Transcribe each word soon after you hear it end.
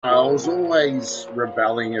I was always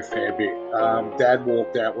rebelling a fair bit. Dad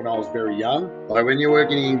walked out when I was very young. Like when you're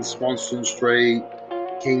working in Swanston Street,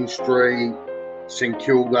 King Street, St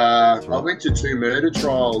Kilda, That's I right. went to two murder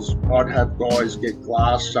trials. I'd have guys get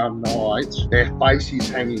glass some nights, their faces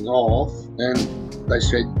hanging off, and they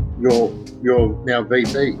said, "You're now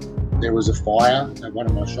VP." There was a fire at one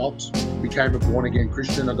of my shops. Became a born again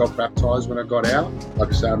Christian. I got baptized when I got out. Like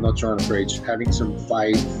I said, I'm not trying to preach. Having some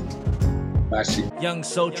faith, massive. Young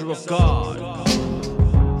soldier of God,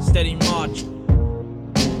 steady march.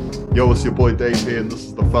 Yo, it's your boy Dave here, and this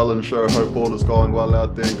is the Fallon Show. Hope all is going well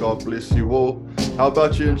out there. God bless you all. How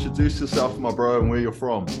about you introduce yourself, my bro, and where you're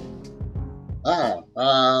from?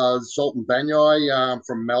 Zoltan Banyai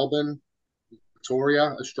from Melbourne,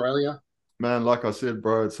 Victoria, Australia. Man, like I said,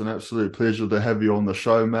 bro, it's an absolute pleasure to have you on the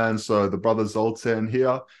show, man. So the brother Zoltan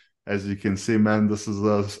here. As you can see, man, this is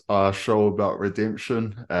a show about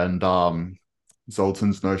redemption, and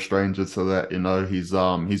Zoltan's no stranger to that. You know, he's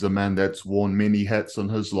a man that's worn many hats in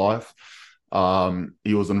his life.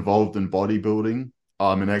 He was involved in bodybuilding,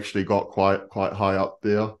 and actually got quite high up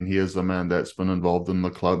there. And he is a man that's been involved in the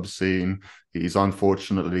club scene. He's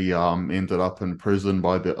unfortunately ended up in prison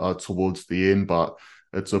by the towards the end, but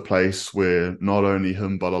it's a place where not only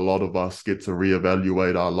him but a lot of us get to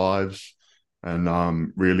reevaluate our lives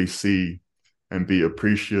and really see and be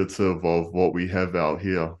appreciative of what we have out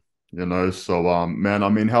here. You know, so man, I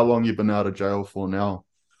mean, how long you been out of jail for now?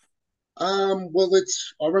 Well,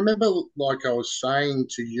 I remember, like I was saying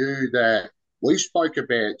to you, that we spoke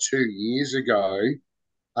about 2 years ago,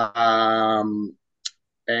 um,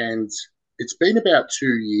 and it's been about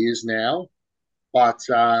 2 years now. But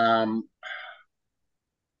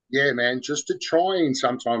yeah, man, just to try and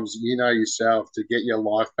sometimes, yourself, to get your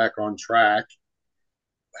life back on track,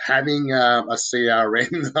 having a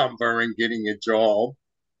CRN number and getting a job,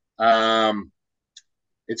 um,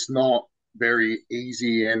 it's not very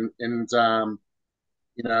easy, and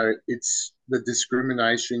it's the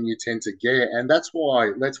discrimination you tend to get, and that's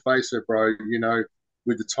why. Let's face it, bro.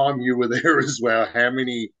 With the time you were there as well, how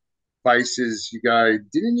many faces you go,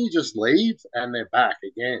 didn't you just leave? And they're back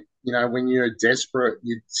again. When you're desperate,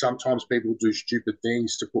 you sometimes people do stupid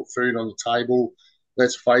things to put food on the table.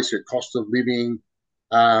 Let's face it, cost of living.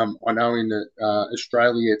 I know in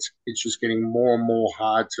Australia, it's just getting more and more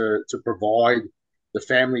hard to provide. The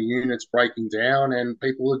family unit's breaking down, and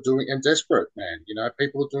people are doing and desperate, man.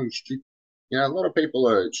 People are doing stupid. A lot of people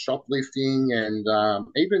are shoplifting, and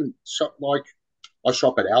even shop like I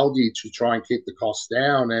shop at Aldi to try and keep the costs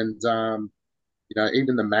down. And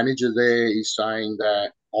even the manager there is saying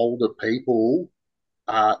that older people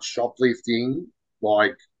are shoplifting,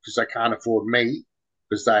 like because they can't afford meat,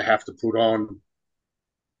 because they can't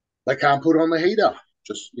put on the heater.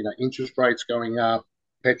 Just interest rates going up,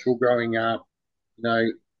 petrol going up,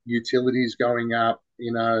 utilities going up,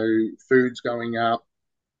 food's going up.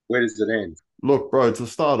 Where does it end? Look, bro, to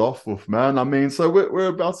start off with, man, I mean, so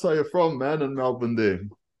whereabouts are you from, man, in Melbourne there?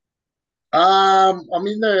 I'm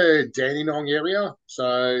in the Dandenong area,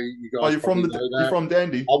 so you Oh, guys probably know you that. from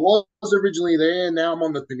Dandy? I was originally there. Now I'm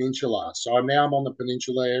on the peninsula. So now I'm on the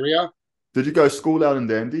peninsula area. Did you go school out in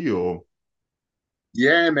Dandy or?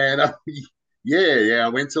 Yeah, man. Yeah. I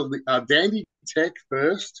went to Dandy Tech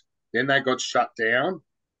first. Then they got shut down.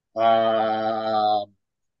 Um,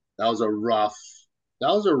 that was a rough. That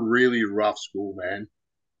was a really rough school, man.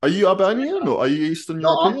 Are you Albanian or are you Eastern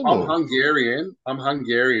No, I'm European I'm or? Hungarian. I'm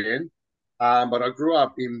Hungarian. But I grew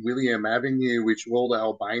up in William Avenue, which all the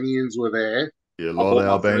Albanians were there. Yeah, a I lot of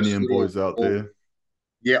bought my first Albanian boys out there.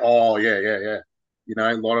 yeah, oh yeah.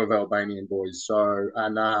 A lot of Albanian boys. So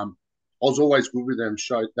and I was always good with them.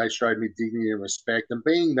 They showed me dignity and respect. And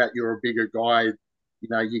being that you're a bigger guy,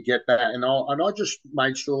 you get that. And I just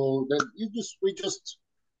made sure that we just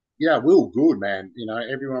yeah, we were good, man.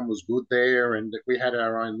 Everyone was good there, and we had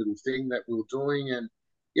our own little thing that we were doing. And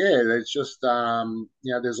yeah, there's just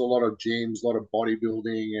there's a lot of gyms, a lot of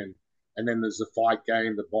bodybuilding, and then there's the fight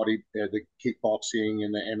game, the kickboxing,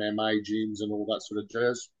 and the MMA gyms, and all that sort of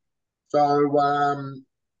jazz. So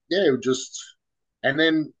yeah, and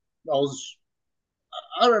then I was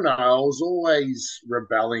I don't know, I was always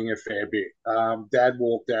rebelling a fair bit. Dad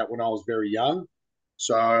walked out when I was very young,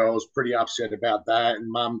 so I was pretty upset about that. And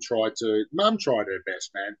mum tried her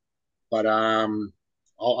best, man. But I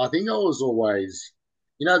think I was always,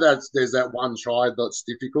 there's that one child that's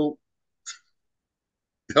difficult.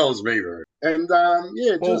 That was me, bro. And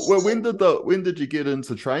yeah, Well, when did you get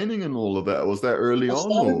into training and all of that? Was that early I on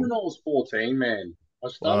started when or? I was 14, man. I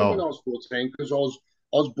started when I Wow. was 14 because I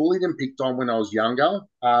was bullied and picked on when I was younger.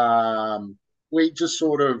 We just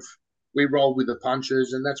sort of we rolled with the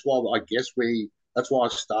punches, and that's why I guess That's why I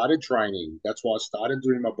started training. That's why I started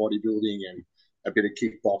doing my bodybuilding and a bit of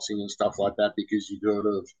kickboxing and stuff like that, because you sort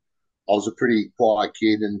of, I was a pretty quiet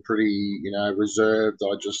kid and pretty, reserved.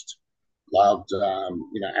 I just loved,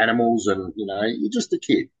 animals, and, you're just a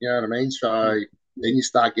kid, you know what I mean? So then you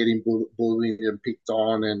start getting bullied and picked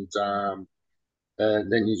on, and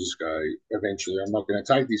then you just go, eventually, I'm not going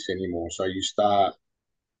to take this anymore. So you start,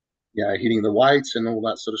 hitting the weights and all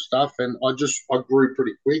that sort of stuff. And I grew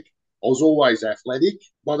pretty quick. I was always athletic.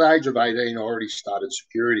 By the age of 18, I already started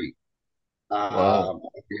security. Wow.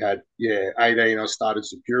 We had, 18, I started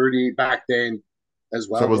security back then as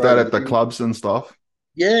So well, was bro. that at the clubs and stuff?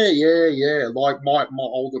 Yeah, yeah, yeah. Like my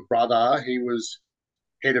older brother, he was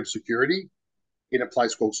head of security in a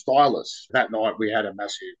place called Stylus. That night we had a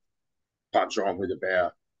massive punch on with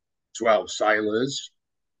about 12 sailors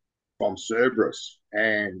from Cerberus.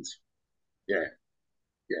 And yeah,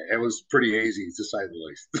 yeah, it was pretty easy to say the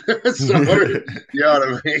least. So, you know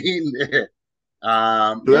what I mean? Yeah.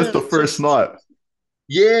 So that's Yeah, the first night.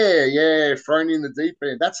 yeah, yeah, thrown in the deep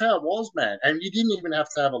end. That's how it was, man. And you didn't even have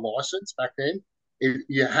to have a license back then.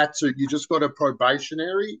 You just got a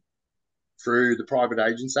probationary through the Private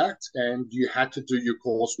Agents Act, and you had to do your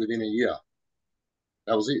course within a year.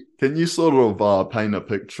 That was it. Can you sort of paint a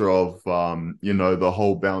picture of the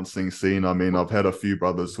whole bouncing scene? I mean, I've had a few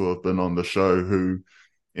brothers who have been on the show who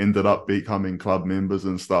ended up becoming club members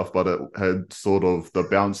and stuff, but it had sort of the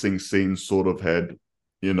bouncing scene sort of had,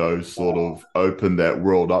 sort Oh, of opened that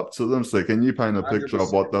world up to them. So can you paint a picture of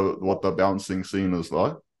 100%. what the bouncing scene is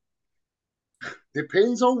like?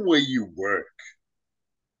 Depends on where you work.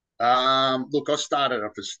 Look, I started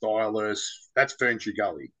off as stylist. That's Furniture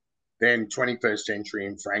Gully. Then 21st Century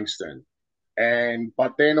in Frankston.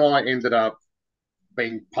 But then I ended up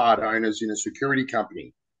being part owners in a security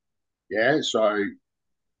company. Yeah. So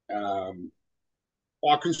um,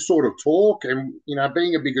 I can sort of talk, and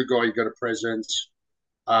being a bigger guy, you got a presence.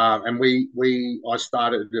 And I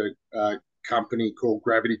started a company called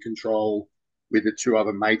Gravity Control with the two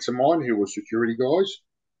other mates of mine who were security guys,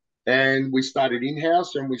 and we started in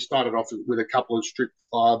house, and we started off with a couple of strip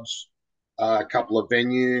clubs, a couple of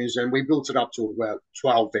venues, and we built it up to about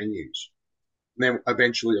 12 venues. And then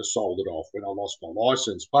eventually I sold it off when I lost my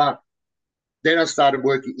license. But then I started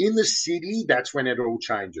working in the city. That's when it all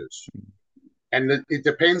changes. And it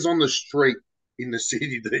depends on the street in the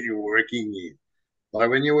city that you're working in. Like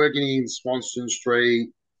when you're working in Swanston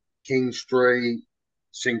Street, King Street,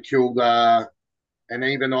 St Kilda, and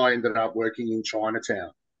even I ended up working in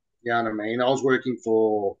Chinatown. You know what I mean? I was working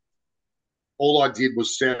for, all I did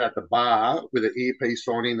was sit at the bar with an earpiece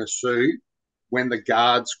on in a suit when the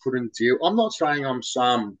guards couldn't deal. I'm not saying I'm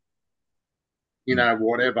some,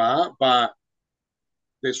 whatever, but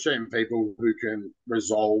there's certain people who can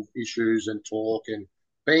resolve issues and talk. And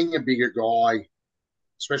being a bigger guy,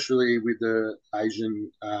 especially with the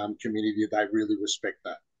Asian community, they really respect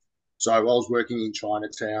that. So I was working in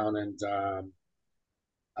Chinatown, and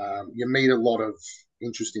you meet a lot of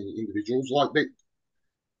interesting individuals.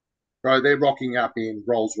 They're rocking up in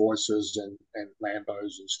Rolls Royces and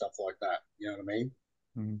Lambos and stuff like that. You know what I mean?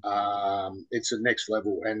 Mm. It's a next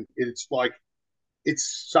level, and it's like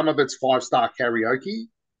it's some of it's 5-star karaoke.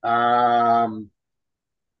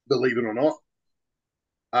 Believe it or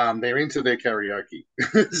not, they're into their karaoke.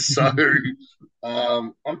 So,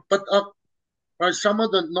 but some of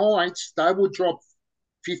the nights they would drop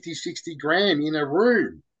 50, 60 grand in a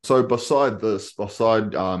room. So beside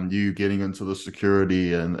you getting into the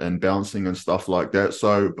security and bouncing and stuff like that,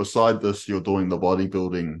 so beside this, you're doing the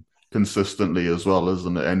bodybuilding consistently as well,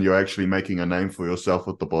 isn't it? And you're actually making a name for yourself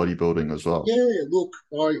with the bodybuilding as well. Yeah, look,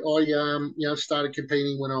 I started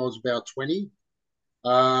competing when I was about 20.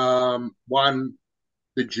 Won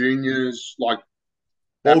the juniors, like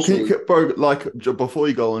Well, absolutely. bro, like before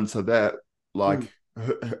you go into that, Mm. like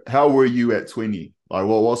how were you at 20? Like,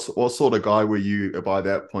 what sort of guy were you by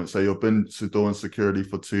that point? So you've been doing security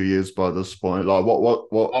for 2 years by this point. Like, I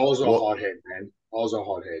was a what? hothead, man. I was a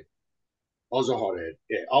hothead. I was a hothead.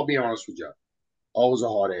 Yeah, I'll be honest with you. I was a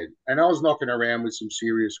hothead, and I was knocking around with some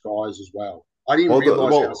serious guys as well. I didn't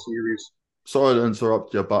realize how Well, serious. sorry to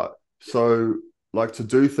interrupt you, but so like to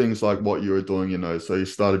do things like what you were doing, so you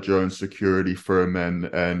started your own security firm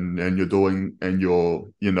and you're doing and you're,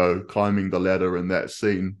 climbing the ladder in that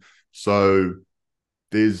scene. So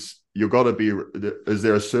you got to be, is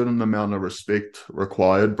there a certain amount of respect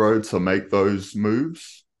required, bro, to make those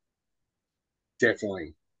moves?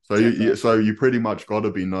 Definitely, So definitely. so you pretty much got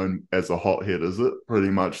to be known as a hothead, is it? Pretty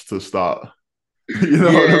much to start. You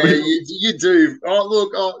know what I Yeah, mean? you do. Oh,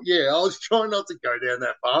 look. Oh, yeah. I was trying not to go down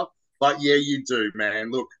that path, but yeah, you do,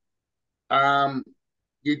 man. Look, um,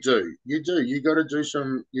 You do. You do. You got to do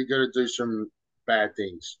some. You got to do some bad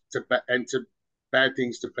things to bad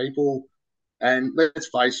things to people. And let's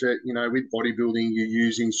face it, with bodybuilding, you're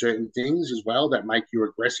using certain things as well that make you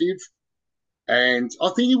aggressive. And I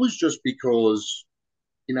think it was just because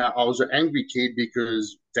I was an angry kid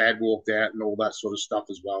because dad walked out and all that sort of stuff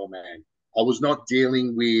as well, man. I was not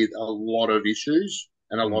dealing with a lot of issues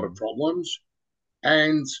and a lot of Mm. problems.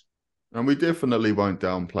 And And we definitely won't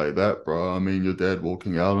downplay that, bro. I mean, your dad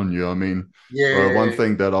walking out on you. I mean, bro, one yeah,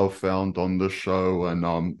 thing that I've found on this show and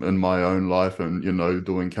in my own life and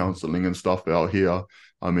doing counseling and stuff out here,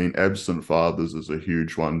 I mean, absent fathers is a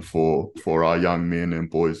huge one for our young men and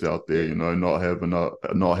boys out there, yeah, not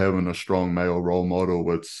having a strong male role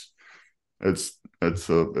model. It's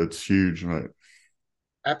huge, mate.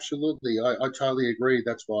 absolutely. I totally agree.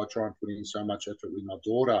 That's why I try and put in so much effort with my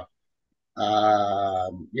daughter.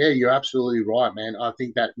 Yeah, you're absolutely right, man. I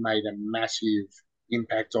think that made a massive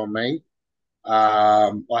impact on me.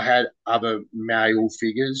 I had other male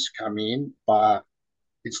figures come in, but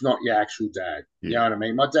it's not your actual dad. You know Yeah. what I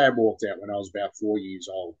mean? My dad walked out when I was about 4 years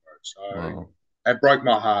old, bro. So Wow. it broke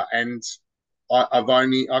my heart. And I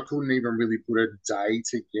couldn't even really put a day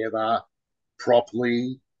together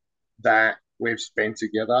properly that we've spent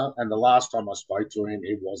together. And the last time I spoke to him,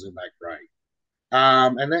 it wasn't that great.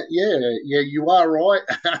 And that, yeah, you are right.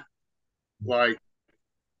 Like,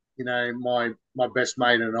 my best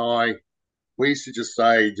mate and I, we used to just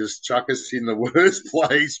say, just chuck us in the worst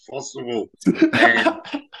place possible.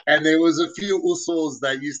 And there was a few Usos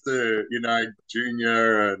that used to,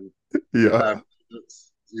 Junior and Yeah. um,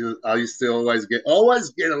 I used to always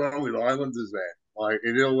get along with Islanders, man. Like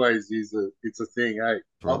it always is it's a thing, hey.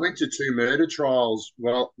 I Right. went to two murder trials,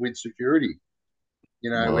 well, with security,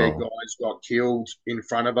 where Wow. guys got killed in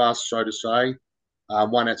front of us, so to say.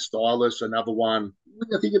 One at Stylus, another one.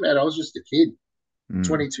 When I think about it, I was just a kid, Mm.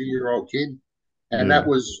 22-year-old kid. And that Yeah.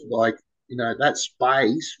 was like, that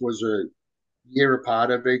space was a year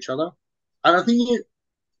apart of each other. And I think it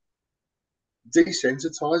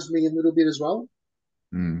desensitized me a little bit as well,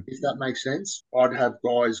 Mm. if that makes sense. I'd have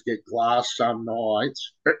guys get glass some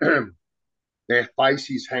nights, their face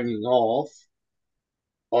is hanging off.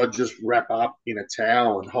 I'd just wrap up in a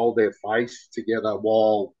towel and hold their face together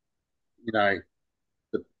while, you know,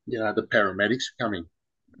 the paramedics are coming.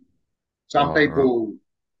 Some All right. people,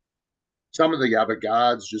 some of the other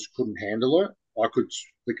guards just couldn't handle it. I could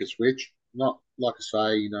flick a switch. Not like I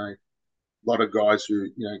say, a lot of guys who,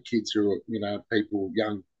 kids who are, people,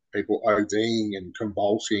 young people ODing and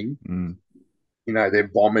convulsing, Mm. they're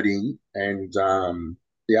vomiting and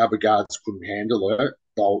the other guards couldn't handle it.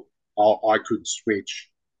 I could switch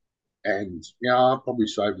and, I probably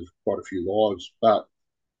saved quite a few lives, but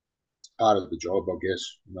part of the job, I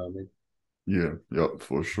guess. You know what I mean? Yeah, yep,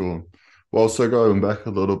 for sure. Well, so going back a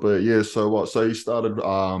little bit, yeah. So what? So you started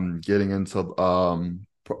getting into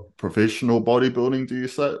professional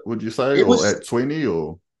bodybuilding, would you say, It or was at 20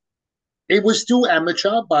 or it was still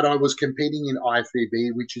amateur, but I was competing in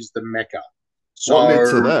IFBB, which is the mecca. what led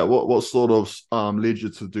So to that? What sort of led you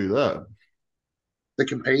to do that? the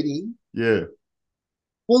competing, Yeah.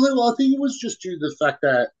 well, I think it was just due to the fact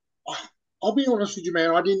that I'll be honest with you,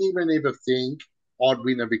 man. I didn't even ever think I'd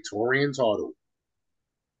win a Victorian title.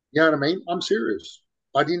 You know what I mean? I'm serious.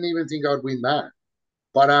 I didn't even think I'd win that.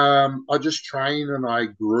 But I just trained and I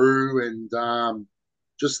grew and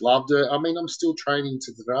just loved it. I mean, I'm still training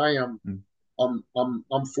to today. Mm.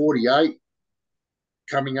 I'm 48,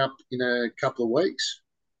 coming up in a couple of weeks.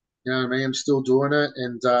 You know what I mean? I'm still doing it,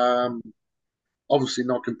 and obviously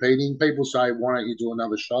not competing. People say, "Why don't you do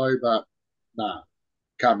another show?" But nah,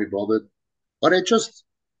 can't be bothered. But it just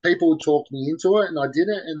people talked me into it, and I did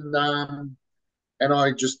it, and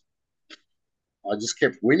I just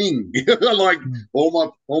kept winning. Like Mm.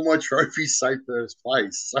 all my trophies say first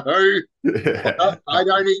place. So Yeah. I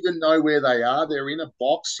don't even know where they are. They're in a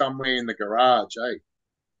box somewhere in the garage. Hey,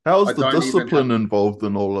 I How's the don't even have. discipline involved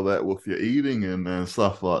in all of that with your eating and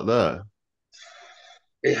stuff like that?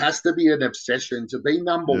 It has to be an obsession to be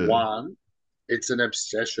number Yeah. one. It's an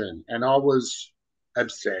obsession, and I was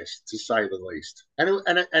obsessed to say the least.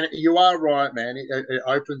 And you are right, man. It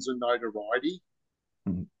opens a notoriety.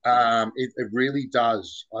 Mm. It really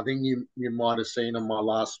does. I think you might have seen on my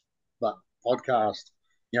last podcast.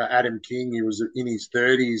 Adam King. He was in his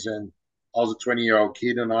 30s, and I was a 20-year-old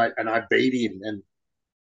kid, and I beat him. And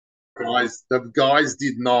the guys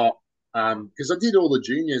did not, because I did all the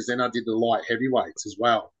juniors, then I did the light heavyweights as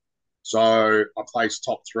well. So I placed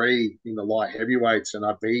top three in the light heavyweights, and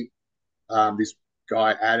I beat this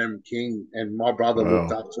guy Adam King, and my brother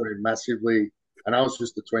looked Wow. up to him massively. And I was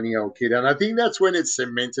just a 20-year-old kid, and I think that's when it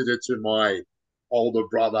cemented it to my older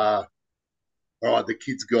brother. All right, the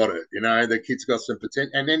kid's got it, the kid's got some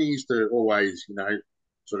potential. And then he used to always,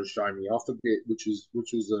 sort of show me off a bit, which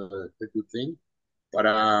was a good thing. But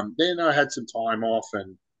then I had some time off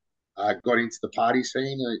and got into the party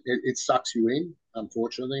scene. It sucks you in,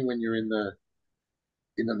 unfortunately, when you're in the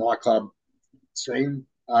nightclub scene.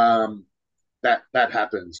 That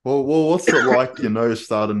happens. Well, what's it like,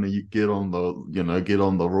 starting to get on the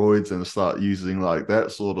roids and start using like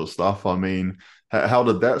that sort of stuff? I mean, how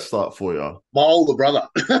did that start for you? My older brother,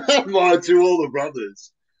 my two older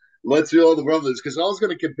brothers, because I was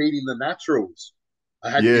going to compete in the naturals. I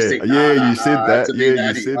had this Yeah, thing. yeah, No, you no, said I had that. to be Yeah, you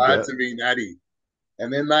natty. said I had that. to be natty.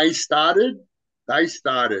 And then they started,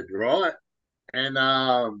 right? And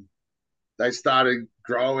they started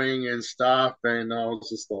growing and stuff. And I was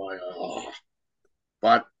just like, oh.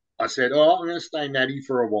 But I said, oh, I'm going to stay natty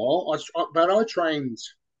for a while. But I trained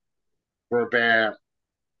for about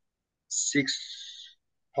six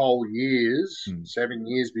whole years, Hmm. 7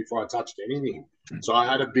 years before I touched anything. So I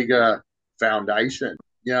had a bigger foundation.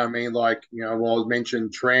 You know what I mean? Like, well, I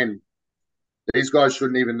mentioned Tren. These guys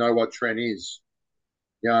shouldn't even know what Tren is.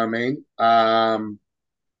 You know what I mean?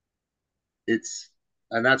 It's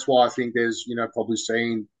and that's why I think there's probably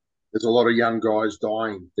seen there's a lot of young guys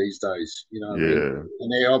dying these days. You know what I mean? Yeah.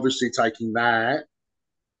 And they're obviously taking that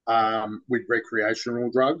with recreational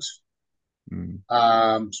drugs,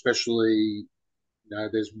 Mm. especially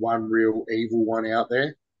there's one real evil one out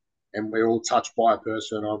there, and we're all touched by a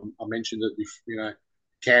person. I mentioned it before,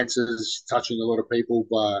 cancer's touching a lot of people,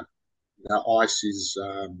 but ice is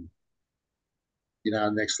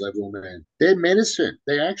next level, man. They're medicine.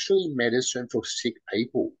 They're actually medicine for sick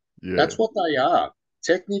people. Yeah. That's what they are.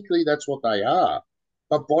 Technically, that's what they are.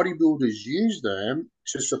 But bodybuilders use them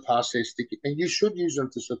to surpass their sticking, and you should use them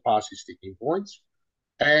to surpass your sticking points.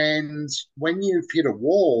 And when you've hit a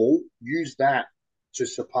wall, use that to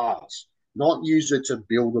surpass, not use it to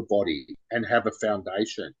build a body and have a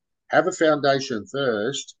foundation. Have a foundation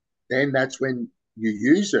first, then that's when you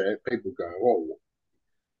use it, people go, oh,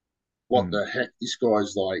 what Mm. the heck? This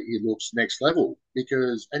guy's like, he looks next level.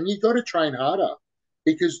 And you've got to train harder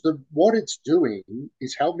because what it's doing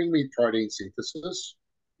is helping with protein synthesis.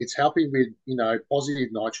 It's helping with, positive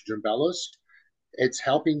nitrogen balance. It's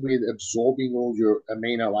helping with absorbing all your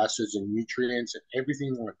amino acids and nutrients and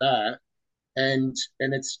everything like that, and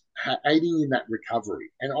it's aiding in that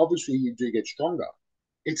recovery. And obviously, you do get stronger.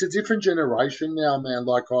 It's a different generation now, man.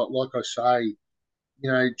 Like I say,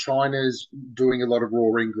 China's doing a lot of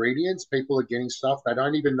raw ingredients. People are getting stuff they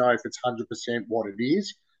don't even know if it's 100% what it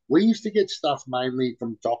is. We used to get stuff mainly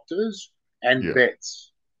from doctors and Yeah.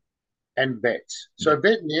 vets and vets. Yeah. So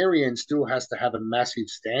veterinarian still has to have a massive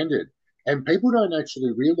standard. And people don't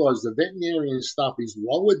actually realize the veterinarian stuff is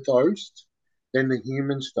lower dosed than the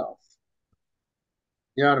human stuff.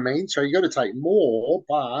 You know what I mean? So you got to take more,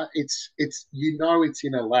 but it's it's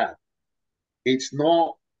in a lab. It's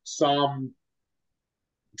not some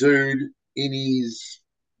dude in his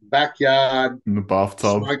backyard In the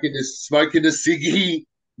bathtub. smoking a ciggy,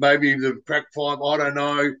 maybe the crack pipe, I don't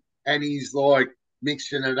know, and he's like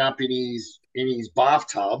mixing it up in his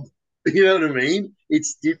bathtub. You know what I mean?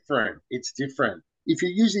 It's different. It's different. If you're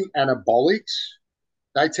using anabolics,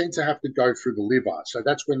 they tend to have to go through the liver, so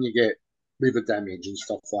that's when you get liver damage and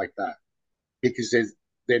stuff like that because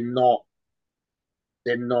they're not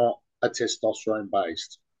they're not a testosterone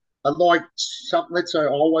based. But like let's say I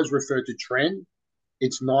always refer to Tren.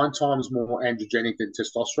 It's 9 times more androgenic than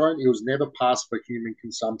testosterone. It was never passed for human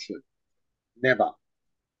consumption. Never.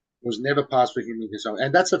 It was never passed for human consumption.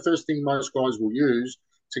 And that's the first thing most guys will use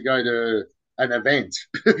to go to an event,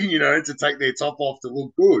 to take their top off to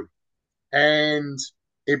look good. And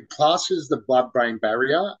it passes the blood-brain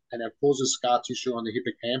barrier and it causes scar tissue on the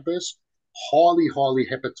hippocampus. Highly, highly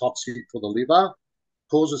hepatotoxic for the liver.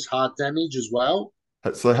 Causes heart damage as well.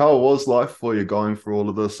 So how was life for you going through all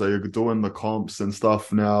of this? So you're doing the comps and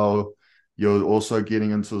stuff now. You're also getting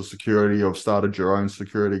into the security. You've started your own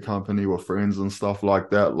security company with friends and stuff like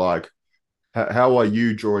that. Like, how are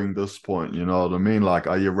you during this point? You know what I mean? Like,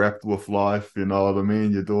 are you wrapped with life? You know what I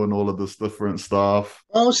mean? You're doing all of this different stuff.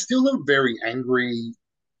 I was still a very angry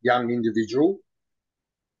young individual.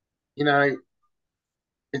 You know,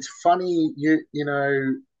 it's funny,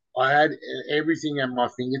 I had everything at my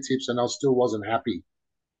fingertips and I still wasn't happy.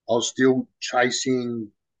 I was still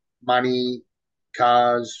chasing money,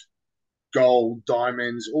 cars, gold,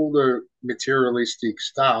 diamonds, all the materialistic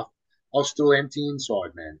stuff. I was still empty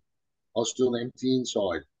inside, man. I was still empty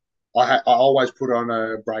inside. I always put on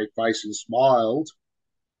a brave face and smiled.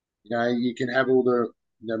 You can have all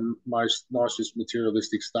the most nicest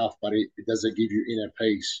materialistic stuff, but it doesn't give you inner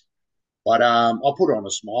peace. But I'll put on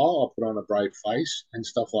a smile, I'll put on a brave face and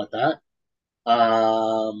stuff like that.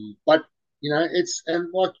 But it's and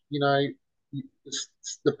like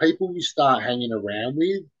the people you start hanging around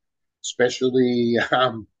with, especially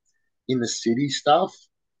in the city stuff,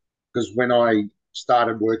 because when I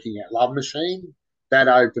started working at Love Machine, that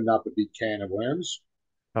opened up a big can of worms.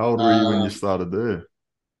 How old were you when you Um, started there?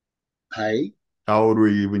 hey, How old were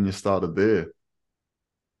you when you started there?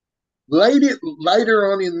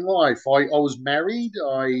 later on in life, I was married.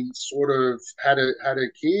 I sort of had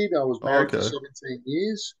a kid. I was Oh, married for okay. 17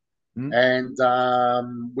 years, Hmm. and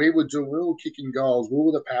we were kicking goals. We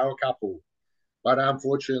were the power couple. But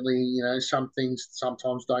unfortunately, some things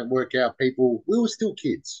sometimes don't work out. We were still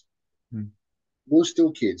kids. Hmm. We were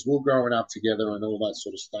still kids. We were growing up together and all that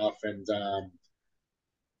sort of stuff. And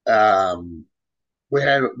um, we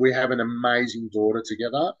have an amazing daughter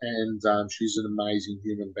together, and she's an amazing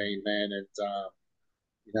human being, man.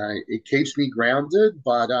 And it keeps me grounded.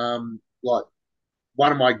 But like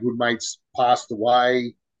one of my good mates passed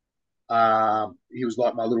away. He was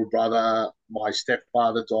like my little brother. My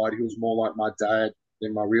stepfather died. He was more like my dad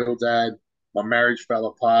than my real dad. My marriage fell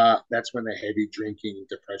apart. That's when the heavy drinking and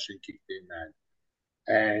depression kicked in, man.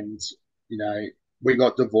 And, you know, we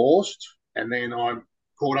got divorced. And then I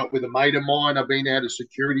caught up with a mate of mine. I've been out of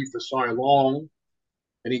security for so long.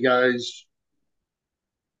 And he goes,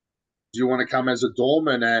 "Do you want to come as a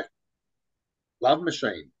doorman at Love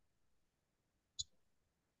Machine?"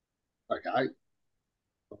 Okay.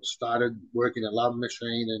 I started working at Love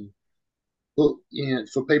Machine. And look,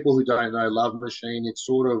 for people who don't know Love Machine, it's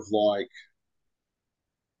sort of like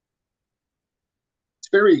it's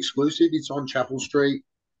very exclusive. It's on Chapel Street.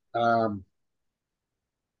 A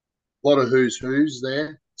lot of who's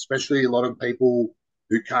there, especially a lot of people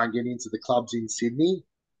who can't get into the clubs in Sydney.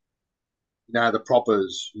 The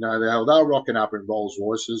proppers. They're rocking up in Rolls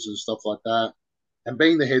Royces and stuff like that. And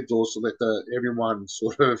being the head door, so that everyone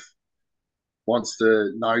sort of wants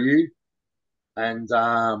to know you, and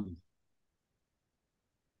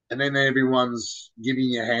then everyone's giving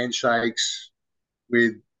you handshakes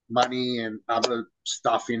with money and other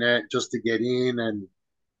stuff in it just to get in, and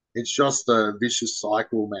it's just a vicious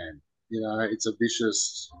cycle, man. It's a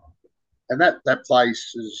vicious, and that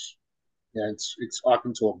place is, it's I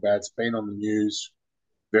can talk about. It's been on the news,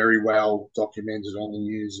 very well documented on the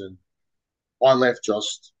news, and I left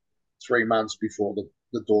just 3 months before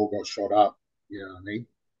the door got shot up. You know what I mean?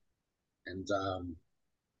 And a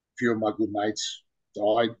few of my good mates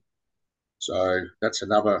died, so that's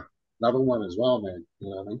another one as well, man. You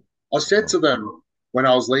know what I mean? I said Oh, to them when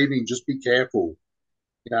I was leaving, just be careful.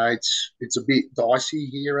 It's a bit dicey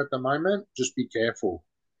here at the moment. Just be careful.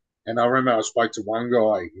 And I remember I spoke to one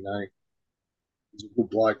guy. He's a good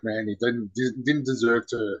bloke, man. He didn't deserve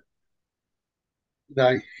to.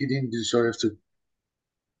 He didn't deserve to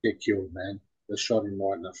get killed, man. They shot him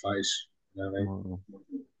right in the face. You know what I mean? wow.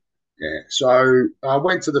 Yeah. So I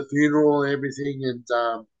went to the funeral and everything, and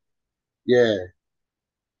yeah,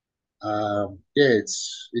 yeah.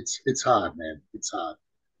 It's hard, man. It's hard,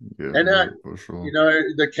 Yeah, and no, for sure.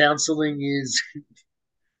 the counselling is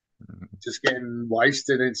just getting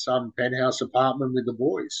wasted in some penthouse apartment with the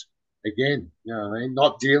boys again. You know what I mean?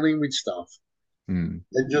 Not dealing with stuff Mm.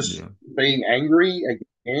 and just Yeah, being angry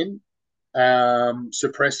again,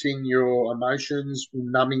 suppressing your emotions,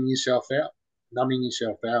 numbing yourself out,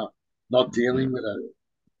 not yeah. dealing with it.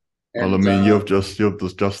 Well, I And mean, you've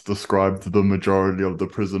just described the majority of the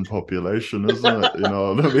prison population, isn't it? You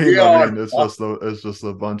know what I mean? I yeah, mean, it's just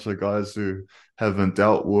a bunch of guys who haven't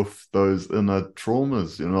dealt with those inner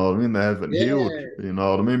traumas. You know what I mean? They haven't healed. yeah. You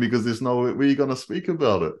know what I mean? Because there's no way you're gonna speak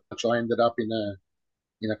about it. I ended up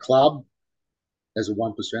in a club as a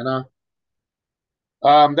one percenter.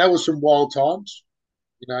 That was some wild times.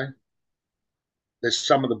 You know, there's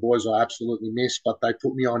some of the boys I absolutely miss, but they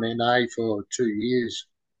put me on NA for 2 years.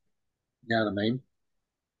 You know what I mean?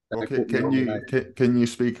 They Okay, put me can on you NA. can you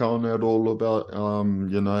speak on at all about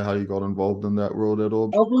how you got involved in that world at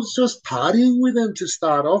all? I was just partying with them to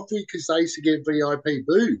start off with because they used to get VIP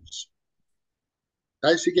booths.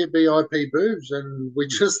 They used to get VIP booths, and we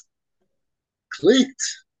just clicked.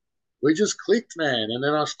 We just clicked, man. And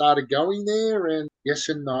then I started going there, and yes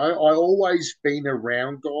and no. I always been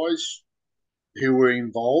around guys who were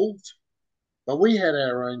involved, but we had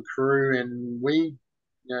our own crew, and we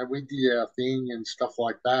did our thing and stuff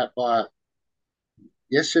like that. But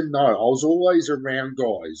yes and no. I was always around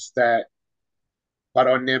guys but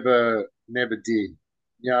I never did.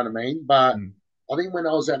 You know what I mean? But Mm. I think when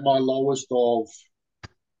I was at my lowest of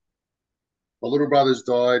my little brother's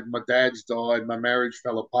died, my dad's died, my marriage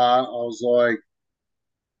fell apart. I was like,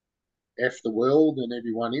 F the world and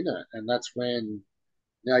everyone in it. And that's when,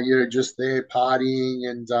 you're just there partying,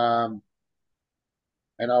 and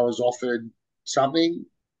I was offered something,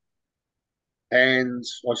 and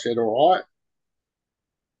I said, all right.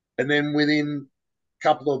 And then within a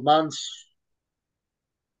couple of months,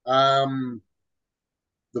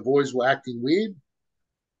 the boys were acting weird.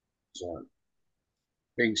 So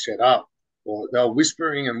being set up, or they were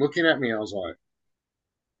whispering and looking at me. I was like,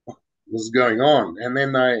 what's going on? And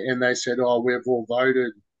then they said, oh, we've all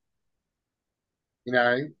voted.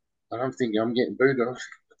 I don't think I'm getting booed.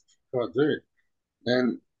 What do I do?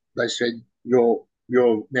 And they said, you're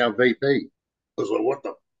now VP. I was like, what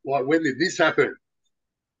the? Like, when did this happen?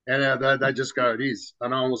 And they just go, it is.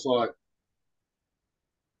 And I was like,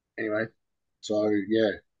 anyway. So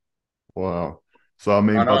yeah, Wow. So I I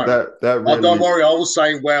mean, but know. that Oh, don't really. worry. I was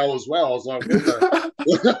saying wow as well. I was like, what the?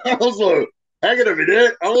 I was like, hang on a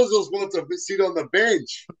minute. I was just want to sit on the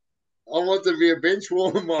bench. I want to be a bench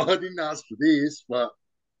warmer. I didn't ask for this, but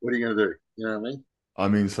what are you going to do? You know what I mean? I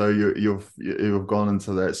mean, so you've gone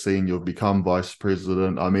into that scene. You've become vice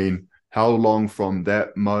president. I mean, how long from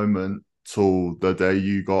that moment till the day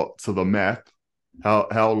you got to the map?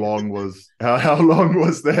 How long was how long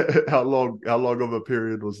was that? How long of a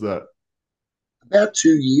period was that? About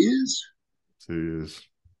 2 years. 2 years.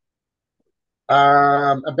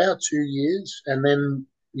 About 2 years, and then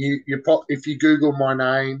if you Google my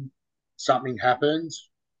name, something happens.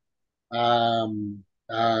 Um,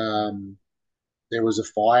 um, there was a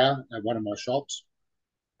fire at one of my shops.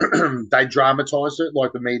 They dramatized it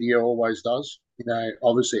like the media always does.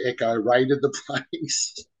 Obviously Echo raided the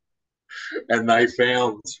place and they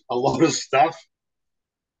found a lot of stuff.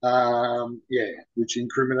 Which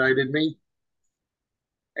incriminated me,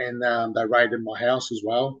 and they raided my house as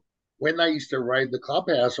well. When they used to raid the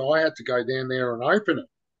clubhouse, I had to go down there and open it.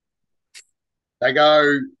 They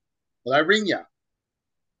go, well, they ring you,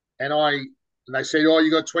 and they said, "Oh,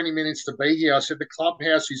 you got 20 minutes to be here." I said, "The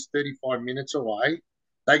clubhouse is 35 minutes away."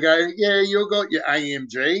 They go, "Yeah, you got your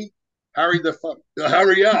AMG. Hurry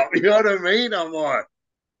up!" You know what I mean? I'm like,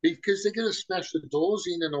 because they're going to smash the doors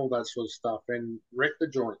in and all that sort of stuff and wreck the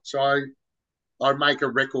joint. So I'd make a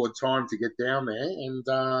record time to get down there, and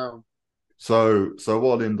So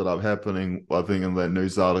what ended up happening, I think, in that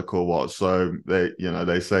news article was, so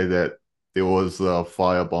they say that there was a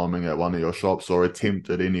firebombing at one of your shops, or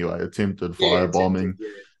attempted yeah, attempted, firebombing. yeah.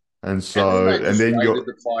 And And then so, they and just then raided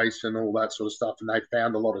the place and all that sort of stuff, and they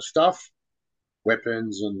found a lot of stuff,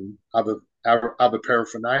 weapons and other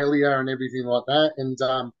paraphernalia and everything like that. And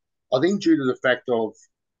I think due to the fact of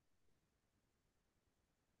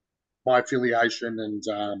my affiliation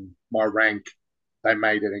and my rank, they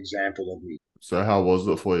made an example of me. so how was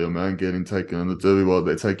it for you, man, getting taken in the derby? What,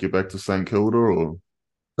 they take you back to St Kilda, or?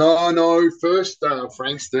 No, no, first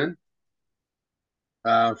Frankston,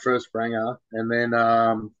 first Branger, and then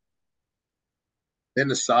the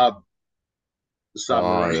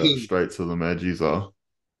Oh, yeah, submarine. straight to the Maggies, huh?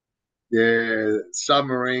 Yeah,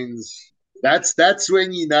 submarines. That's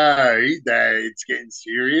when you know that it's getting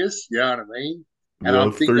serious. You know what I mean? The And I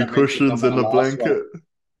old think three that meant to cushions my in a last blanket. one.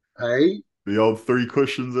 Hey, The old three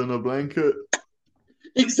cushions in a blanket.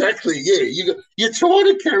 exactly. Yeah, you're trying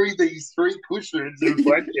to carry these three cushions in a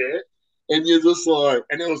blanket, and you're just like,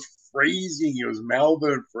 and it was freezing. It was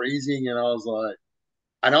Melbourne freezing, and I was like,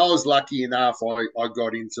 and I was lucky enough. I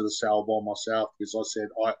got into the cell by myself because I said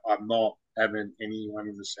I'm not having anyone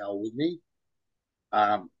in the cell with me.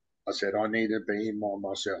 I said I need to be in by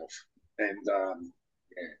myself, and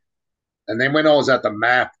yeah. And then when I was at the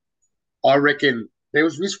map, I reckon there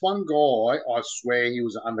was this one guy. I swear he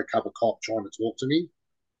was an undercover cop trying to talk to me.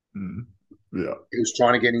 Mm. Yeah. He was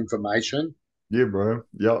trying to get information Yeah, bro.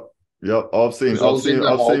 Yep. Yep. I've seen, because I I've was in seen, the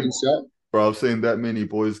I've holding seen, cell. bro, I've seen that many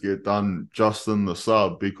boys get done just in the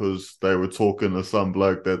sub because they were talking to some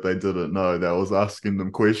bloke that they didn't know that was asking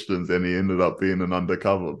them questions, and he ended up being an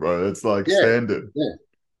undercover, bro. It's like Yeah, standard. yeah,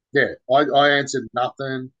 yeah. I answered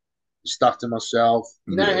nothing. Stuck to myself.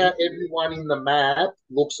 You know Yeah. how everyone in the map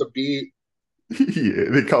looks a bit Yeah,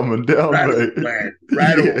 they're coming down, rattled, mate. man,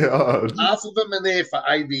 rattled. Yeah. Half of them are there for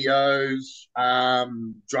ABOs,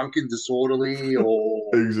 drunk and disorderly,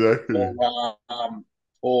 Exactly.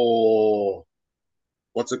 or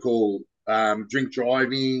what's it called, drink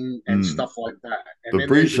driving and Mm. stuff like that. And The then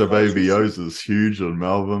there's breach the of guys who ABOs is huge in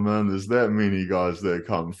Melbourne, man. There's that many guys that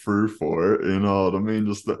come through for it. You know what I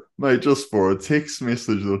mean? Mate, just for a text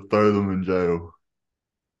message, they'll throw them in jail.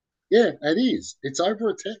 yeah, it is. It's over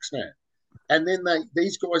a text now. And then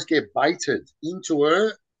these guys get baited into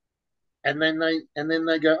it, and then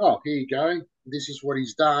they go, oh, here you go. This is what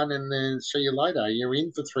he's done, and then see you later. You're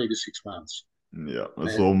in for 3 to 6 months. Yeah,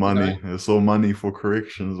 it's And all money. It's all money for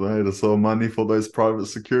corrections, mate. It's all money for those private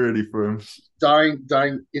security firms.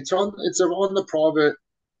 don't. It's on the private.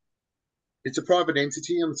 It's a private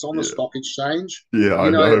entity and it's on the Yeah, stock exchange. yeah, You I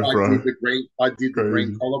know, know, I bro. did the green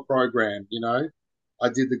Crazy. collar program. I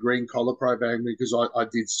did the green collar program because I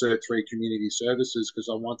did Cert 3 community services because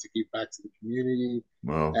I want to give back to the community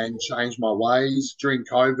Well, and change my ways. During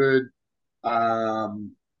COVID,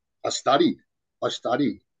 um, I studied. I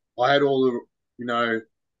studied. I had all the,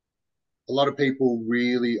 a lot of people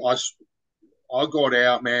really, I got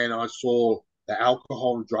out, man. I saw the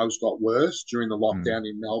alcohol and drugs got worse during the mm, lockdown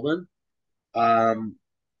in Melbourne. Um,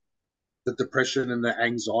 the depression and the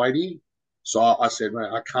anxiety. So I said,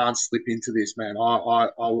 man, I can't slip into this, man.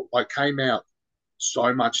 I came out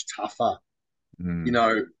so much tougher. You mm,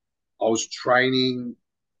 know, I was training.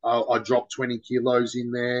 I dropped 20 kilos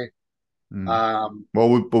in there. mm. Um,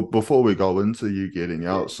 Well, before we go into you getting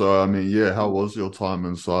yeah. out, so I mean, yeah, how was your time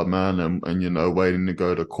inside, man? And waiting to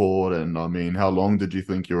go to court, and I mean, how long did you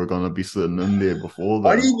think you were going to be sitting in there before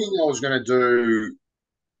I then? didn't think I was going to do.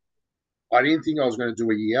 I didn't think I was going to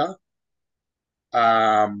do a year.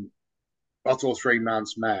 I thought 3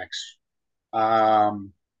 months max.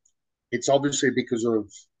 Um, it's obviously because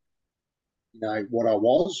of what I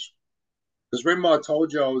was. Because remember I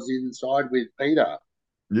told you I was inside with Peter.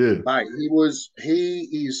 Yeah, Mate, he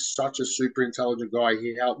is such a super intelligent guy.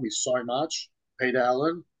 He helped me so much, Peter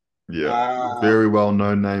Allen. yeah, very Um, well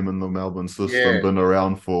known name in the Melbourne system. yeah, Been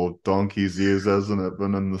around for donkey's years, hasn't it?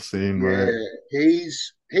 Been in the scene, mate. yeah.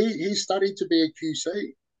 He studied to be a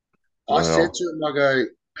QC. I said Wow. to him, I go,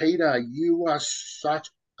 Peter, you are such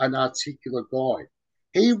an articulate guy.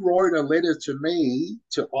 He wrote a letter to me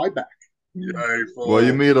to IBAC, Well,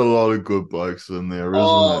 you for meet a lot of good blokes in there,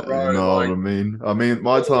 isn't oh it? You bro, know what like I mean? I mean,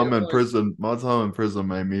 yeah, like my time in prison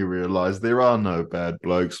made me realize there are no bad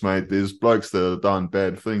blokes, mate. There's blokes that have done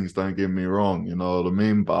bad things, don't get me wrong, you know what I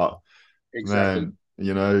mean? But exactly. man,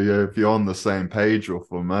 yeah, if you're on the same page with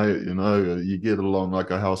them, mate, you get along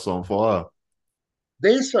like a house on fire.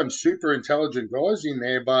 There's some super intelligent guys in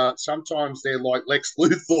there, but sometimes they're like Lex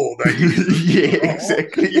Luthor. They use the Yeah, oh,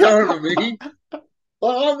 exactly. you know what I mean?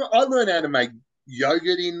 Well, I learned how to make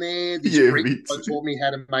yogurt in there. This Yeah, Greek me guy too. taught me how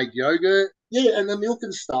to make yogurt. Yeah, and the milk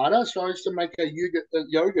and starter. So I used to make a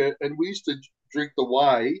yogurt, and we used to drink the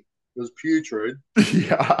whey. It was putrid.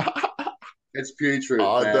 Yeah. It's putrid,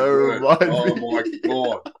 Oh, man. don't Word. remind Oh me. my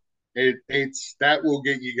god. It's that will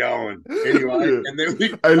get you going. Anyway, Yeah. and then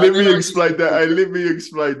we Hey, and let then me I used to explain that. cook Hey, it. let me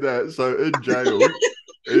explain that. So in jail,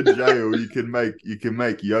 you can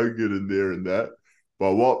make yogurt in there and that.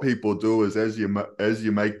 But what people do is as you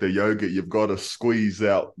make the yogurt, you've got to squeeze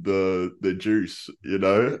out the juice,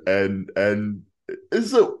 and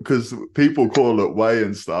is it because people call it whey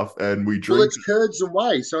and stuff, and we Well, drink it's curds and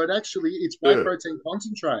whey, so it's whey it. protein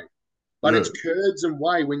concentrate, but Yeah, it's yeah. curds and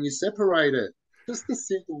whey when you separate it. Just the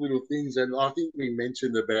simple little things, and I think we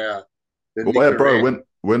mentioned about the Well, yeah, bro, Nicorette,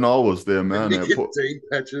 when I was there, the man, it put nicotine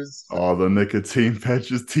patches. the nicotine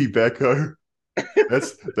patches, tobacco.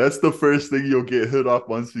 That's the first thing you'll get hit up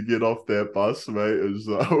once you get off that bus, mate, is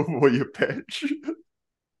for your patch.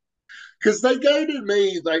 Because they go to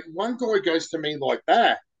me, one guy goes to me like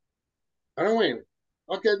that, and I went,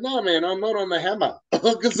 okay, no, man, I'm not on the hammer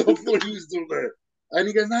because I thought he was doing that, and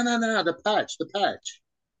he goes, no, no, no, the patch, the patch.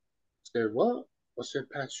 I said, what? I said,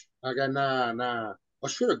 patch. I go, nah, nah. I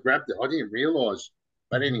should have grabbed it. I didn't realize.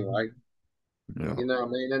 But anyway, Yeah. you know what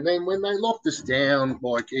I mean? And then when they locked us down,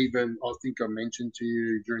 like even, I think I mentioned to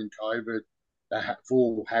you during COVID, they had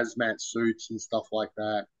full hazmat suits and stuff like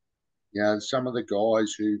that. Some of the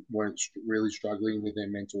guys who weren't really struggling with their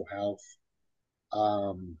mental health,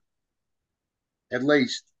 um, at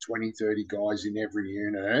least 20, 30 guys in every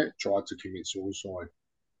unit tried to commit suicide.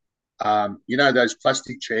 Those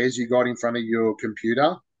plastic chairs you got in front of your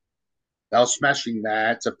computer? They were smashing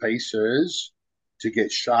that to pieces to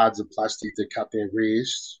get shards of plastic to cut their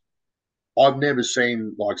wrists. I've never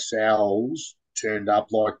seen like cells turned up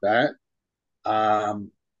like that.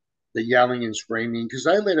 Um, the yelling and screaming because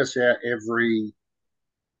they let us out every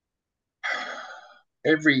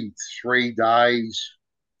 3 days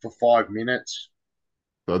for 5 minutes.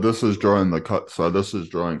 So this is during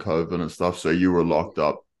COVID and stuff. So you were locked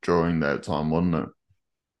up during that time, wasn't it?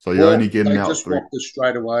 So you're only Well, getting they out just three. locked us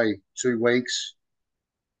straight away. 2 weeks,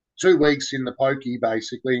 2 weeks in the pokey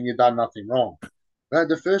basically, and you've done nothing wrong. But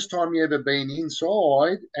the first time you ever been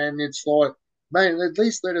inside, and it's like, man, at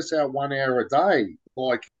least let us out 1 hour a day.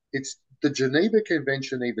 Like it's the Geneva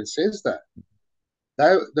Convention even says that.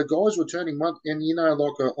 The guys were turning one, and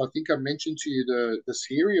like I think I mentioned to you the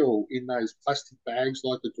cereal in those plastic bags,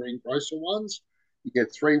 like the green grocer ones. You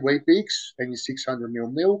get 3 wheat bix and your 600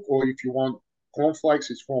 ml milk, or if you want cornflakes,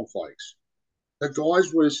 it's cornflakes. The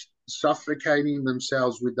guys were suffocating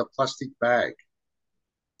themselves with the plastic bag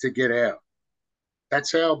to get out.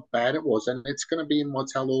 That's how bad it was, and it's going to be in my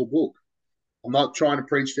tell-all book. I'm not trying to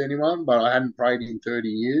preach to anyone, but I hadn't prayed in 30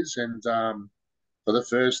 years, and for the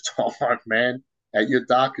first time, man, at your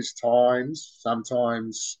darkest times,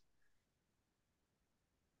 sometimes,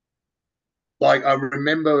 like I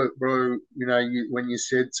remember, bro, when you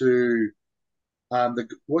said to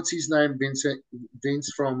what's his name,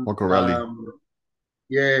 Vince from Mogarelli.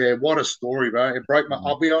 yeah, what a story, bro. It broke my.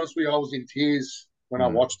 I'll be honest with you, I was in tears when I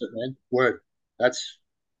watched it, man. Word, that's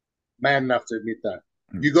man enough to admit that.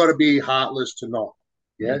 You got to be heartless to not,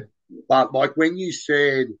 yeah. But like when you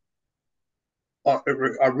said, I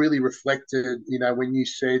really reflected, when you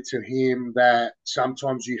said to him that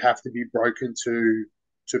sometimes you have to be broken to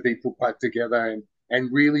be put back together and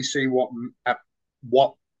really see what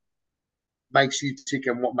makes you tick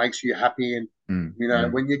and what makes you happy. And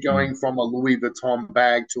when you're going from a Louis Vuitton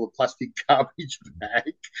bag to a plastic garbage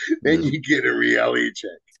bag, then you get a reality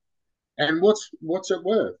check. And what's it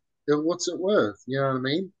worth? What's it worth? You know what I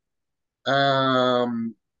mean?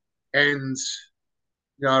 And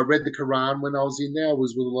I read the Quran when I was in there. I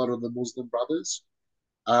was with a lot of the Muslim brothers.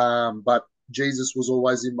 But Jesus was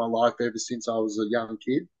always in my life ever since I was a young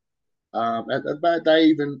kid. And they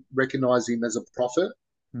even recognize him as a prophet.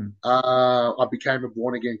 I became a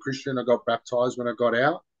born again Christian. I got baptized when I got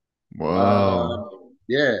out. Wow.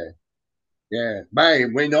 Yeah.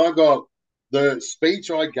 Man, when I got the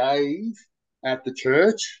speech I gave at the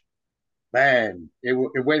church, man,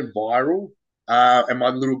 it went viral. And my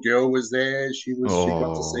little girl was there. She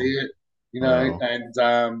got to see it, wow. and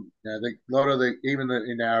a lot of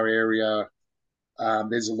in our area,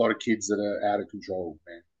 there's a lot of kids that are out of control,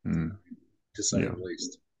 man, to say the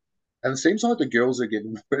least. And it seems like the girls are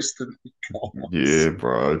getting worse than the guys. Yeah,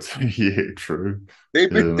 bro. Yeah, true. They've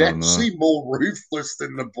been actually more ruthless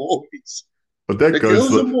than the boys. But that the goes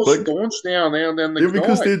girls are more staunch now than the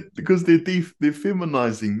guys. because they're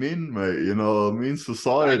feminizing men, mate. Men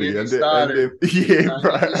society, and started. yeah,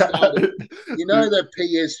 bro. The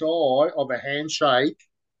PSI of a handshake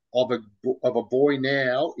of a boy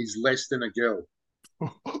now is less than a girl.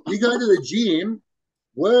 You go to the gym.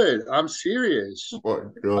 Word, I'm serious. Oh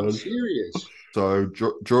my God. I'm serious. So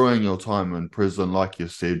during your time in prison, like you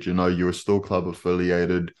said, you were still club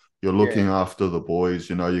affiliated. You're looking after the boys.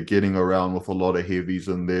 You're getting around with a lot of heavies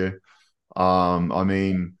in there. I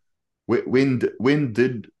mean, when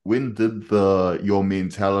did your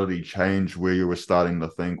mentality change where you were starting to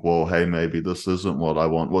think, well, hey, maybe this isn't what I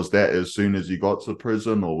want? Was that as soon as you got to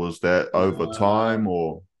prison, or was that over time,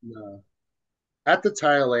 or no? At the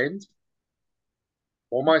tail end,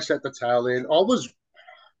 almost at the tail end,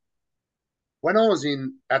 when I was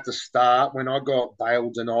in at the start, when I got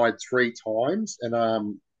bail denied 3 times, and I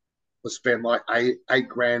spent like eight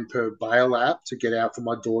grand per bail app to get out for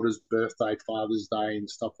my daughter's birthday, Father's Day, and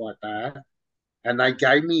stuff like that. And they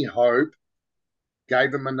gave me hope,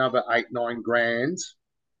 gave them another 8-9 grand,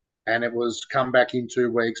 and it was come back in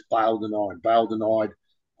 2 weeks, bail denied, bail denied.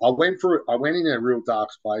 I went in a real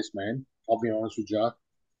dark space, man. I'll be honest with you.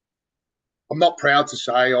 I'm not proud to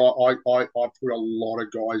say I put a lot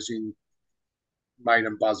of guys in, made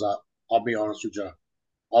them buzz up. I'll be honest with you.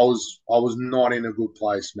 I was not in a good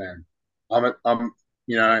place, man. I'm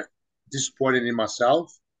disappointed in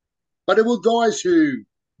myself. But it were guys who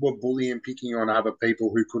were bullying, picking on other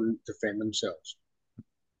people who couldn't defend themselves.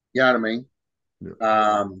 You know what I mean? Yeah.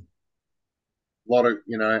 A lot of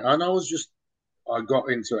and I got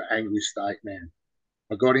into an angry state, man.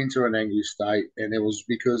 I got into an angry state, and it was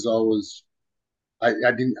because I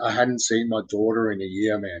hadn't seen my daughter in a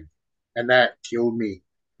year, man, and that killed me.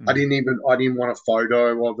 I didn't want a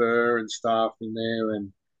photo of her and stuff in there,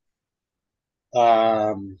 and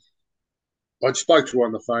I spoke to her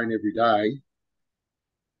on the phone every day,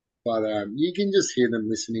 but you can just hear them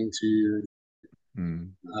listening to you.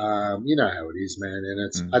 You know how it is, man,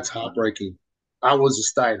 and it's heartbreaking. I was a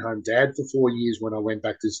stay-at-home dad for 4 years when I went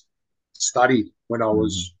back to study when I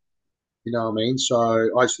was, you know what I mean? So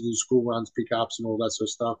I used to do school runs, pickups, and all that sort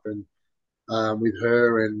of stuff, and with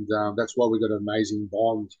her, and that's why we got an amazing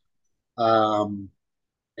bond.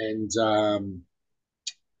 And I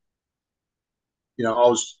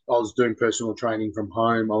was doing personal training from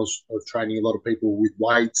home. I was training a lot of people with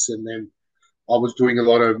weights, and then I was doing a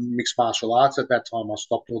lot of mixed martial arts at that time. I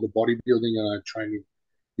stopped all the bodybuilding, and I trained in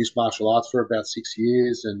mixed martial arts for about 6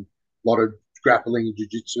 years, and a lot of grappling and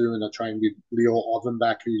jiu-jitsu, and I trained with Lior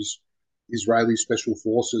Ovenbach, who's Israeli Special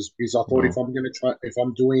Forces, because I thought if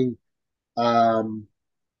I'm doing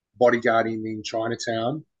bodyguarding in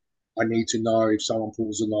Chinatown, I need to know if someone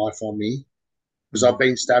pulls a knife on me because Mm. I've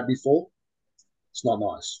been stabbed before. It's not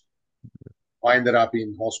nice. I ended up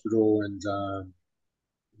in hospital and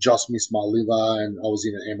just missed my liver, and I was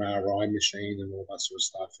in an MRI machine and all that sort of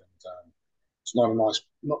stuff. And it's not a nice,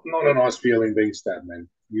 not a nice feeling being stabbed, man.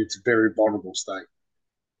 It's a very vulnerable state.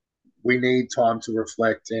 We need time to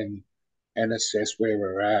reflect and assess where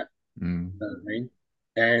we're at. Mm. You know what I mean?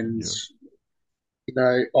 And Yeah. you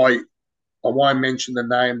know, I won't mention the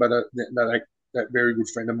name, but that very good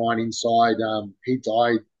friend of mine inside, he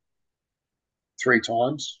died 3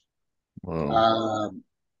 times. Wow. Um,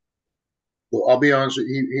 well, I'll be honest,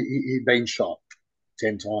 he'd been shot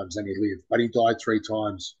 10 times and he lived, but he died 3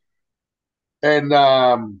 times. And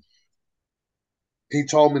he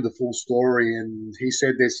told me the full story, and he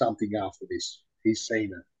said there's something after this. He's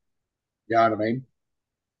seen it. You know what I mean?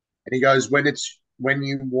 And he goes, when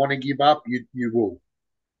you want to give up, you will.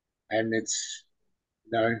 And it's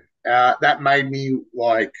you know that made me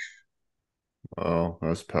like, Wow,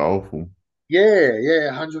 that's powerful.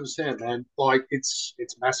 yeah, 100%, man. Like it's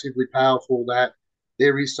massively powerful that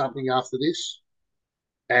there is something after this,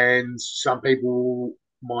 and some people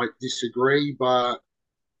might disagree, but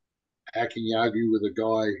how can you argue with a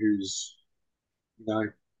guy who's you know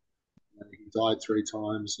he died 3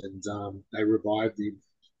 times and they revived him?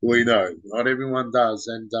 Well, not everyone does,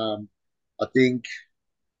 and I think,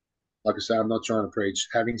 like I say, I'm not trying to preach.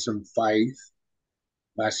 Having some faith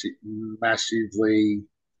massively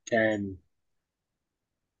can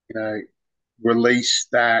release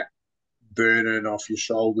that burden off your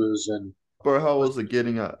shoulders. And Bro, how was it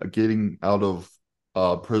getting out of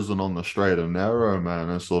prison on the straight and narrow, man,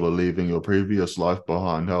 and sort of leaving your previous life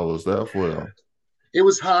behind? How was that for you? it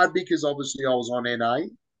was hard because obviously I was on NA.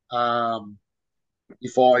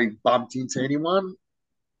 If I bumped into anyone,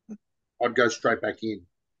 I'd go straight back in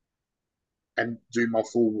and do my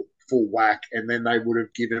full whack, and then they would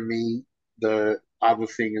have given me the other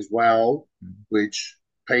thing as well, which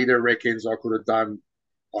Peter reckons I could have done.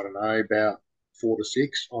 I don't know, about 4 to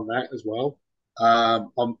 6 on that as well.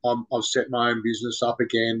 I've set my own business up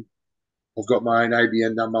again. I've got my own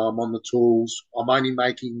ABN number. I'm on the tools. I'm only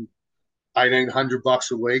making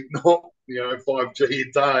 $1,800 a week, not 5G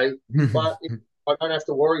a day. But I don't have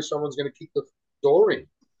to worry someone's going to kick the door in.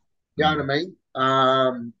 You know what I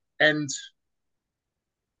mean? And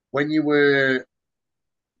when you were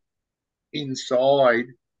inside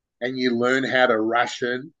and you learn how to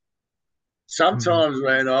ration, sometimes,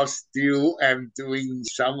 man, I still am doing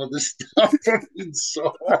some of the stuff from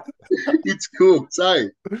inside. It's cooked, eh?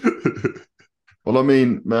 Well, I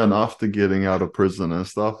mean, man, after getting out of prison and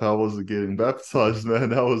stuff, how was it getting baptized, man?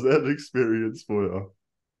 How was that experience for you?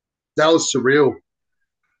 That was surreal.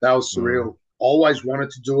 That was Oh, surreal. Always wanted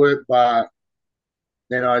to do it, but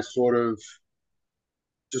then I sort of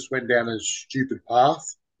just went down a stupid path.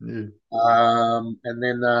 yeah. And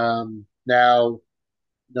then now,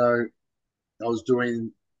 I was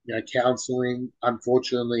doing, counseling.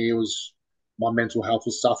 Unfortunately, it was my mental health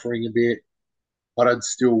was suffering a bit, but I'd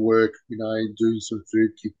still work, do some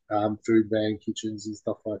food bank kitchens and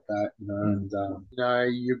stuff like that, Mm.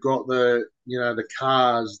 and you got the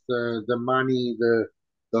cars, the money,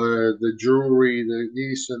 the jewelry, the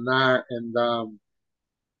this and that, and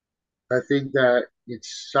I think that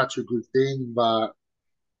it's such a good thing, but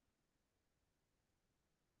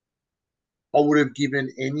I would have given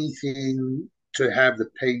anything to have the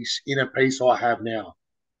inner peace I have now.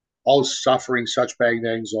 I was suffering such bad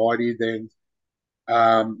anxiety then.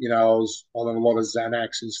 I was on a lot of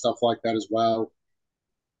Xanax and stuff like that as well.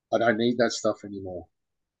 I don't need that stuff anymore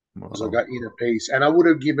because I Wow. got inner peace. And I would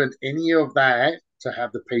have given any of that to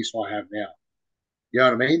have the peace I have now. You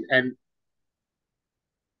know what I mean? And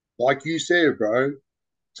like you said, bro,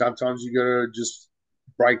 sometimes you gotta just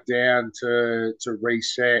break down to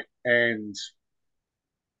reset. And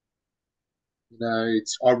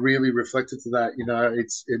it's I really reflected to that.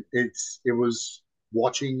 It was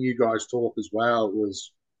watching you guys talk as well. It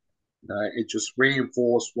was it just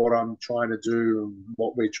reinforced what I'm trying to do and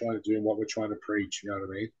what we're trying to do and what we're trying to preach. You know what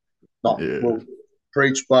I mean? Not Yeah. well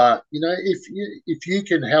preach, but if you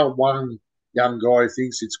can help one young guy who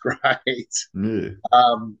thinks it's great, Yeah.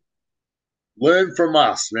 um, learn from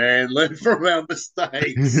us, man. Learn from our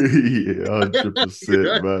mistakes. Yeah, you 100%,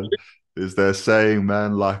 know? man. Is there saying,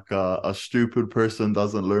 man, like a stupid person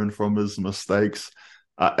doesn't learn from his mistakes.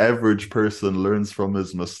 An average person learns from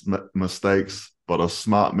his mistakes, but a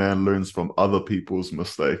smart man learns from other people's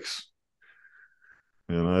mistakes.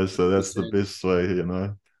 So that's the 100%. best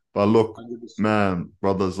way. But look, 100%. man,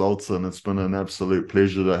 brother Zoltan, it's been an absolute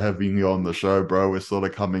pleasure to having you on the show, bro. We're sort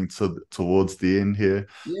of coming towards the end here.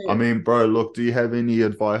 I Yeah. mean, bro, look, do you have any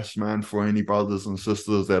advice, man, for any brothers and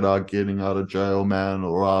sisters that are getting out of jail, man,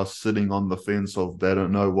 or are sitting on the fence of they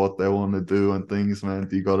don't know what they want to do and things, man?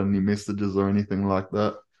 Do you got any messages or anything like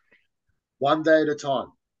that? One day at a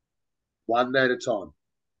time. One day at a time.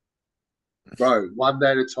 Bro, one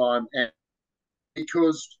day at a time. And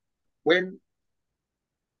because when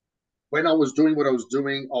when I was doing what I was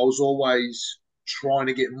doing, I was always trying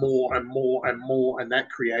to get more and more and more, and that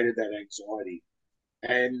created that anxiety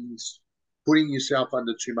and putting yourself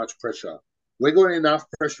under too much pressure. We got enough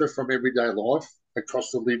pressure from everyday life, the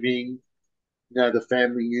cost of living, the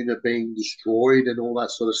family unit being destroyed and all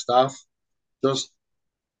that sort of stuff. Just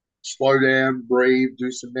slow down, breathe,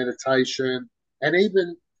 do some meditation, and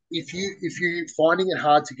even if you finding it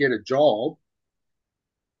hard to get a job,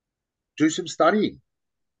 do some studying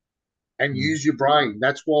and Mm. use your brain.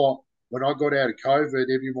 That's why when I got out of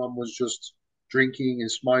COVID, everyone was just drinking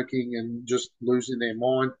and smoking and just losing their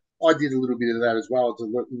mind. I did a little bit of that as well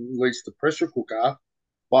to release the pressure cooker,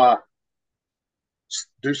 but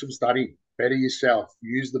do some studying, better yourself,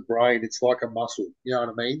 use the brain. It's like a muscle. You know what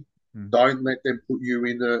I mean? Mm. Don't let them put you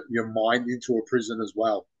in your mind into a prison as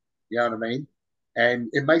well. You know what I mean? And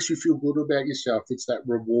it makes you feel good about yourself. It's that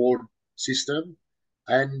reward system.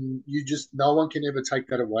 And you just, no one can ever take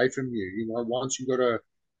that away from you. Once you got a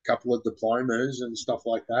couple of diplomas and stuff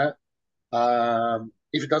like that,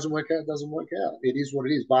 if it doesn't work out, it doesn't work out. It is what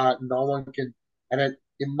it is. But no one can, and it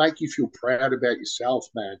make you feel proud about yourself,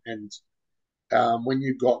 man. And when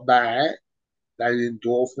you got that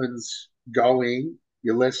endorphins going,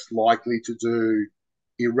 you're less likely to do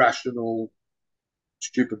irrational,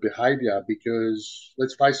 stupid behavior because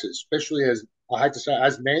let's face it, especially as I hate to say,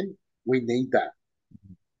 as men, we need that.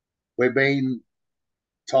 We're being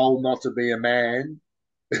told not to be a man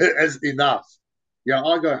as enough.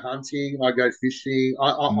 I go hunting, I go fishing.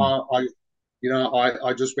 Mm.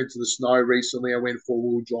 I just went to the snow recently. I went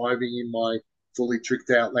 4-wheel driving in my fully tricked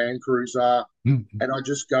out Land Cruiser, Mm. and I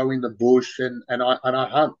just go in the bush and I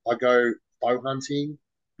hunt. I go bow hunting.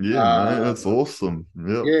 Yeah, man, that's Um, awesome.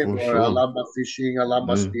 Yeah, yeah, for bro. I sure. love my fishing. I love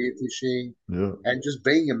my Yeah, spear fishing, yeah. and just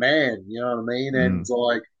being a man. You know what I mean? And Mm.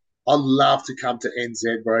 like, I love to come to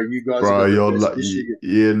NZ, bro. You guys have Bro, got the you're best like, fishing.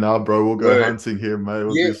 yeah, nah, bro, we'll go Word. hunting here, mate.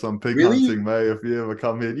 We'll Yeah. do some pig Really? hunting, mate, if you ever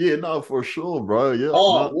come here. Yeah, no, for sure, bro. Yeah,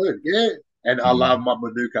 Oh, no. word. Yeah. And I love Mm. my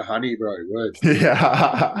Manuka honey, bro. Word. Yeah.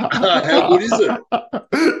 How good is it? I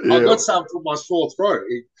Yeah. got some for my sore throat.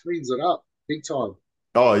 It cleans it up big time.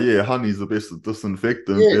 Oh, yeah, honey's the best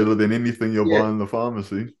disinfectant, Yeah. better than anything you'll Yeah. buy in the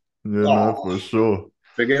pharmacy. Yeah, no, Oh, for sure.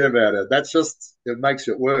 forget about it. That's just, it makes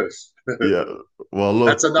it worse. Yeah. Well,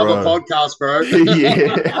 That's look, another bro. podcast, bro.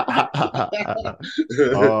 Yeah.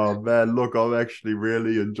 Oh man, look, I've actually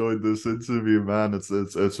really enjoyed this interview, man. It's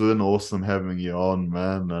been awesome having you on,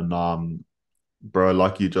 man. And bro,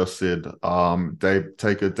 like you just said,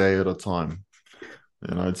 take a day at a time.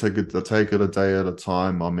 Take it a day at a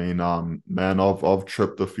time. I mean, man, I've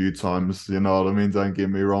tripped a few times, you know what I mean? Don't get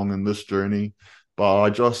me wrong in this journey. But I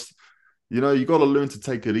just you got to learn to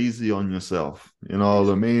take it easy on yourself. You know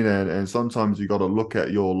what I Easy. mean? And sometimes you got to look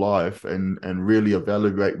at your life and really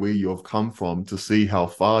evaluate where you've come from to see how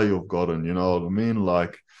far you've gotten. You know what I mean?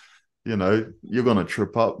 Like, you're gonna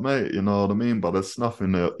trip up, mate. You know what I mean? But it's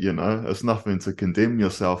nothing it's nothing to condemn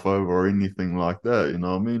yourself over or anything like that. You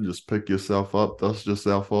know what I mean? Just pick yourself up, dust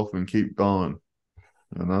yourself off, and keep going.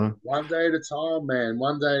 You know? One day at a time, man.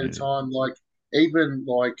 One day at a Yeah. time. Like, even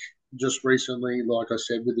like just recently, like I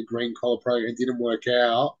said, with the green collar program, it didn't work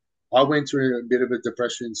out. I went through a bit of a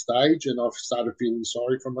depression stage and I've started feeling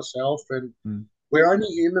sorry for myself. And Mm. we're only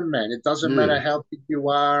human, man. It doesn't matter Yeah. how big you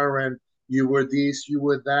are and you were this, you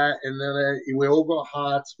were that. And then we all got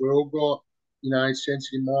hearts. We all got,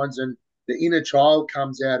 sensitive minds. And the inner child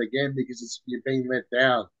comes out again because you're being let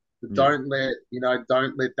down. But Yeah.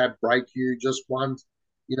 don't let that break you. Just once,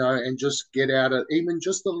 and just get out of even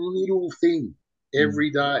just a little thing Mm.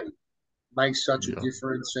 every day makes such a Yeah.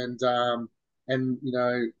 difference. And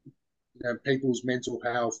people's mental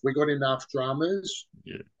health. We got enough dramas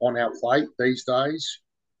Yeah. on our plate these days,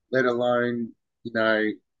 let alone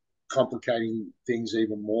complicating things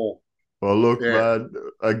even more. Well, look, Yeah, man,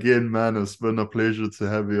 again, man, it's been a pleasure to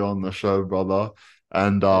have you on the show, brother.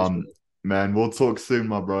 And thanks, man, we'll talk soon,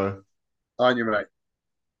 my bro. on you, mate.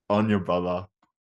 On your brother.